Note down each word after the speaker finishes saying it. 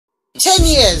10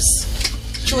 years.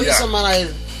 Chiwoniso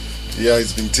Maraire. Yeah,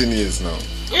 it's been 10 years now.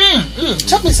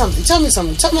 Tell me something. Tell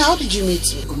me, how did you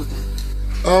meet me?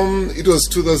 It was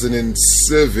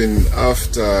 2007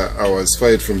 after I was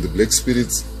fired from the Black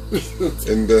Spirits.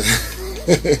 And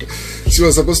she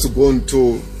was supposed to go on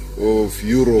tour of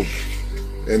Europe.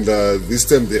 And this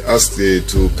time they asked her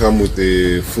to come with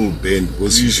a full band,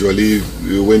 because usually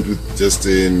we went with just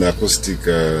an acoustic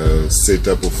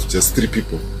setup of just 3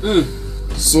 people.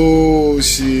 So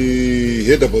she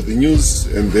heard about the news,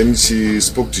 and then she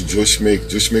spoke to Josh Meek.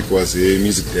 Josh Meek was a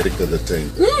music director at the time.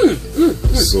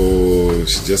 So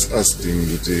she just asked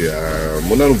him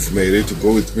to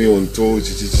go with me on tour.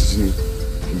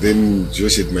 And then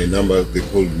Josh had my number, they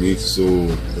called me, so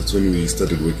that's when we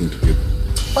started working together.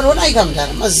 But when I come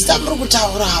down, these are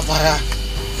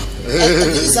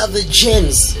the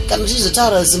gems.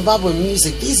 Zimbabwean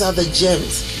music, these are the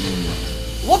gems.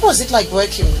 What was it like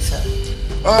working with her?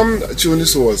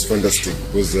 Chiwoniso was fantastic,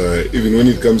 because even when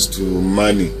it comes to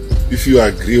money, if you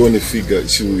agree on a figure,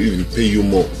 she will even pay you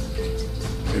more.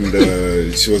 And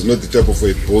she was not the type of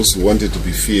a boss who wanted to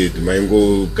be feared.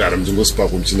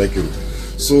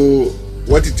 So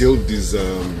what it helped is,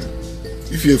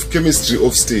 if you have chemistry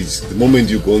off stage, the moment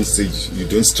you go on stage, you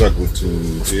don't struggle to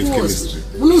have chemistry.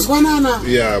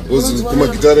 Yeah, because kuma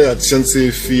guitar at chance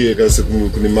fear kase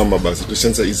kuni mama basi to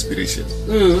chance inspiration.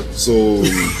 So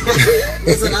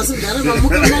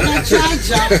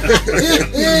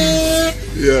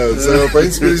yeah, so for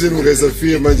inspiration we guys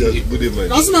fear manja good man.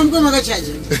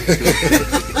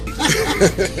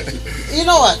 You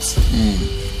know what?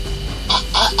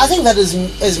 I think that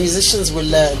as musicians we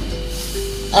learn.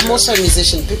 I'm also a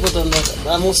musician. People don't know that,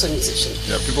 but I'm also a musician.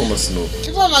 Yeah, people must know.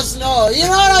 People must know. You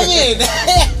know what I mean?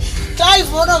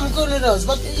 Mukundu knows.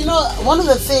 But you know, one of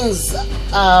the things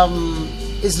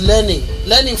is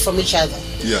learning from each other.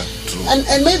 Yeah, true.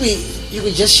 And maybe you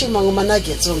could just share my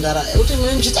nuggets on that. I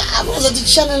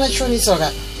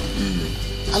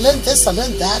learned this, I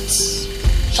learned that.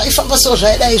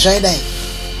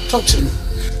 Talk to me.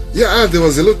 Yeah, there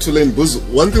was a lot to learn, because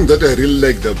one thing that I really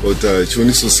liked about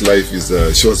Chiwoniso's life is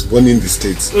she was born in the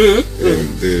States,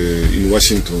 and, in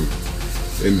Washington,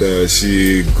 and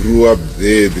she grew up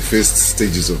there, the first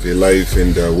stages of her life,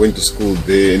 and went to school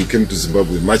there and came to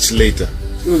Zimbabwe much later.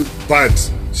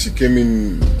 But she came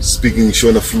in speaking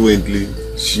Shona fluently.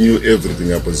 She knew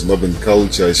everything about Zimbabwean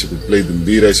culture. She could play the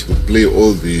mbira, she could play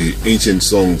all the ancient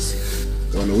songs,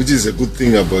 which is a good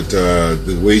thing about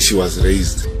the way she was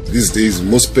raised. These days,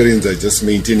 most parents are just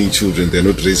maintaining children, they're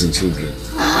not raising children.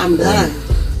 I'm done.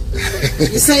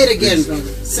 You say it again, brother.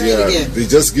 Say it again. They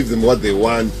just give them what they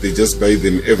want, they just buy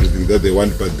them everything that they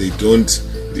want, but they don't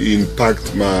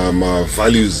impact my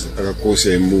values.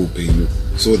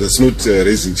 So that's not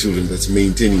raising children, that's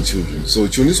maintaining children. So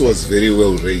Chiwoniso was very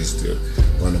well raised.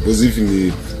 Because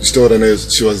even she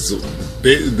was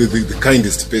the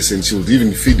kindest person. She would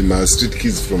even feed my street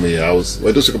kids from her house.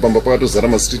 Why don't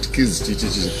you street kids?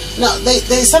 Now,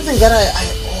 there's something that I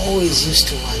always used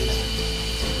to wonder.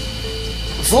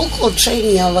 Vocal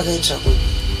training,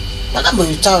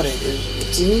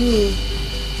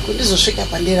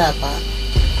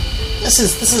 this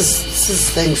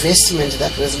is the investment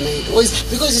that was made.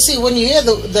 Because you see, when you hear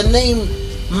the name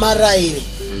Maraire,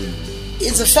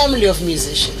 it's a family of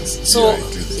musicians. So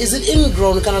yeah, is it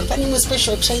ingrown? Kind of any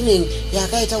special training?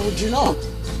 Would you know?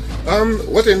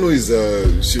 What I know is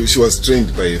she was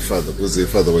trained by her father, because her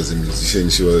father was a musician.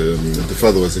 The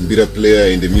father was a mbira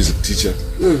player and a music teacher.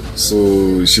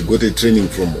 So she got a training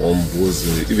from home.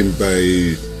 Even by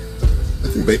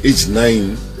age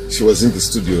 9, she was in the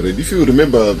studio already. If you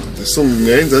remember the song,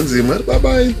 bye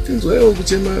bye.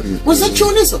 Was that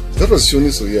Chiwoniso? That was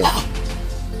Chiwoniso, yeah.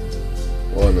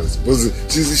 Because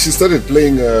she started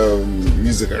playing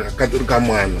music.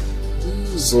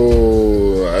 So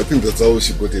I think that's how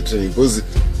she got her training. Because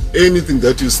anything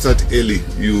that you start early,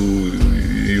 you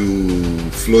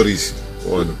flourish.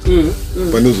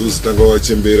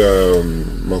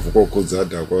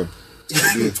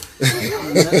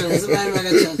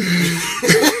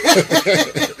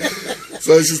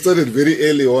 So she started very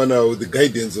early on with the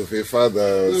guidance of her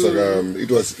father. So it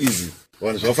was easy.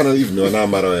 Even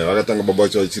vakatanga baba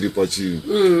vacho vachiripo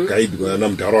vachiguide ana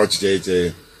mudhara wacho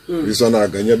chaiye viswana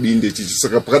aganya binde chichi,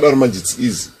 saka pakadaro manje it's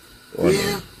easy.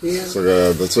 So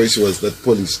that's why she was that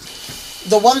polished.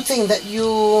 The one thing that you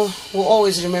will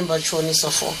always remember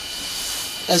Chiwoniso for,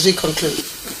 as we conclude?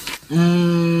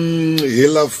 Her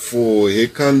love for her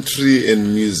country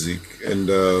and music, and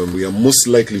we are most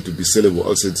likely to be sellable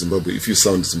outside Zimbabwe if you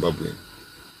sound Zimbabwean.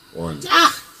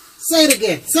 Say it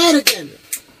again.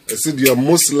 I said you are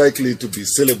most likely to be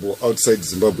sellable outside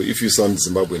Zimbabwe if you sound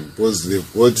Zimbabwean, because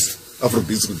they've got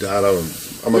Afrobeats kudara,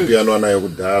 amapiano anayo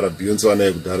kudara, Beyonce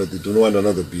anayo kudara, they don't want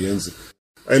another Beyonce.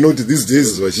 I know that these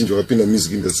days vazhinji vakapinda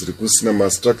music industry kusina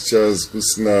ma-structures,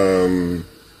 kusina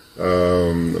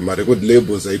ma-record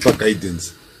labels aipa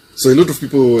guidance. So a lot of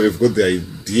people have got the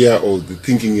idea or the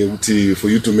thinking for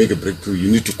you to make a breakthrough,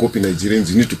 you need to copy Nigerians,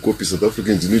 you need to copy South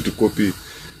Africans, you need to copy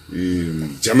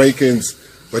Jamaicans.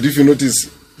 But if you notice,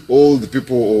 all the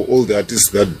people or all the artists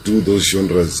that do those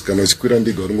genres, but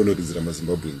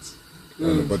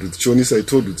with Chiwoniso, I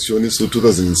told with Chiwoniso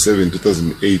 2007,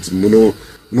 2008,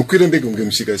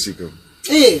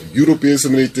 Europe is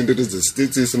the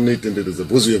States is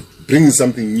because we are bringing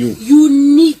something new.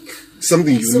 Unique.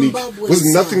 Something unique. Because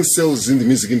nothing sells in the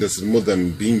music industry more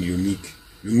than being unique.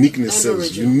 Uniqueness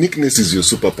sells. Uniqueness is your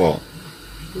superpower.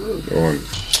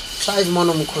 Clive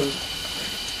Mukundu,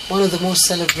 one of the most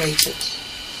celebrated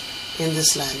in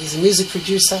this land. He's a music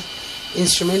producer,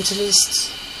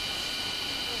 instrumentalist.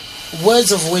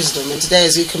 Words of wisdom. And today,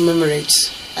 as we commemorate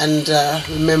and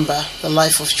remember the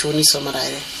life of Chiwoniso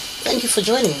Maraire, thank you for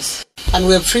joining us. And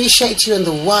we appreciate you and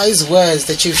the wise words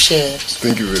that you've shared.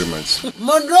 Thank you very much.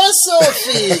 Monroe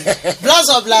Sophie! Blaz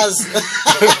or blaz?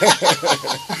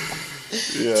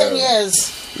 10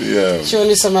 years. Yeah.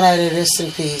 Chiwoniso Maraire, rest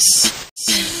in peace.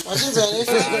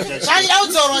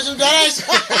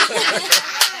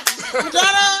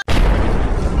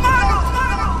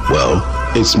 Well,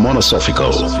 it's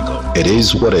monosophical. It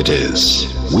is what it is.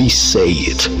 We say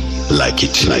it like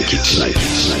it.